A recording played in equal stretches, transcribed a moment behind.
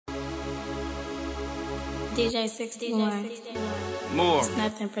DJ 61. More. It's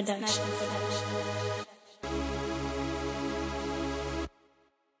nothing production.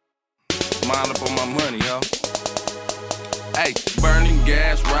 Mind up on my money, yo. Hey, burning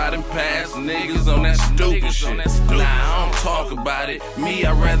gas, riding past niggas on that stupid shit. Nah, I don't talk about it. Me,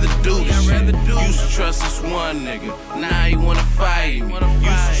 I'd rather do this shit. Used to trust this one nigga, now he wanna fight me. Used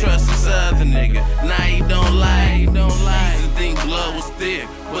to trust this other nigga, now he don't like me. Used to think blood was thick,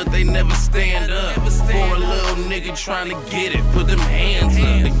 but they never stand up. For a little nigga trying to get it, put them hands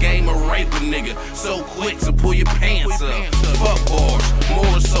up. The game of rape a nigga, so quick to pull your pants up. Fuck bars,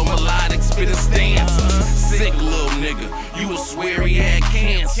 more so melodic, spitting stanzas. Sick little nigga, you would swear he had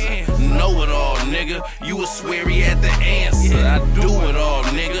cancer. Know it all, nigga, you would swear he had the answer. I do it all,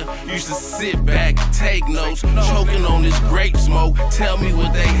 nigga. Used to sit back, take notes, choking on this grape smoke. Tell me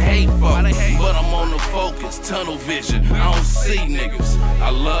what they hate for, but I'm on the focus, tunnel vision. I don't see niggas. I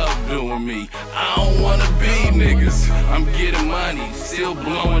love doing me. I don't wanna be niggas. I'm getting money, still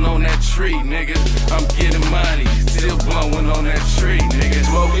blowing on that tree, nigga. I'm getting money, still blowing on that tree, nigga.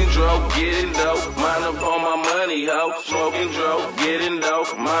 Smoking dope, getting dope, mind up on my money, ho. Smoking dope, getting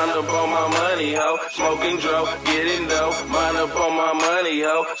dope, mind up on my money, ho. Smoking dope, getting dope, mind up on my money,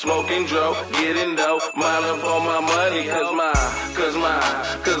 ho. Smoking dope, getting dope, mind up on my money, cause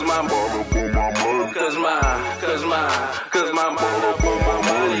my mind up on my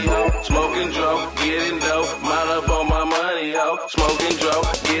money, ho. Smoking dope, getting dope, mind up on my money, ho. Smoking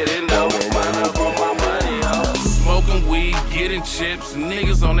dope, getting dope, mind up on my money, ho. Smoking weed, getting chips,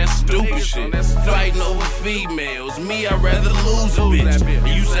 niggas on that stupid shit. Fighting over females, me I'd rather lose a bitch.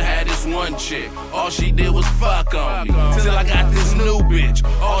 I used to have this one chick, all she did was fuck on me. Till I got this new bitch,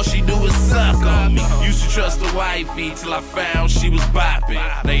 all she do is suck on me. Used to trust the wifey till I found she was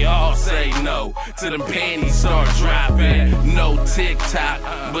bopping. They all say no, till them panties start dropping. No TikTok,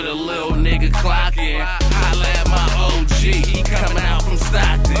 but a little nigga clocking. Holla at my OG, he coming out from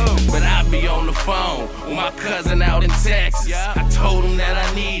Stockton. But I be on the phone with my cousin out in Texas. I told him that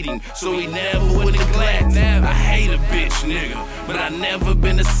I need him, so he never would neglect. I hate a bitch, nigga, but I never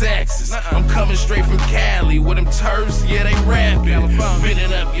been a sexist. I'm coming straight from Cali, with them turfs, yeah, they rapping.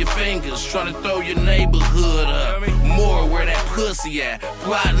 Bending up your fingers, trying to throw your neighborhood up. More where that pussy at,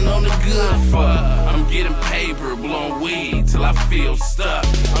 plotting on the good fuck. I'm getting paper, blowing weed till I feel stuck.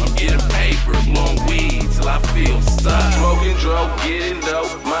 I'm getting paper, blowing weed till I feel stuck. Smoking dope, getting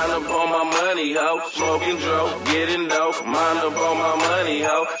dope, mind up on my money, ho. Smoking dope, getting dope, mind up on my money,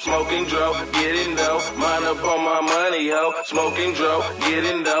 ho. Smoking dope, getting dope, mind up on my money, ho. Smoking dope,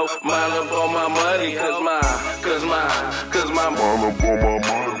 getting dope, mind up on my money, cause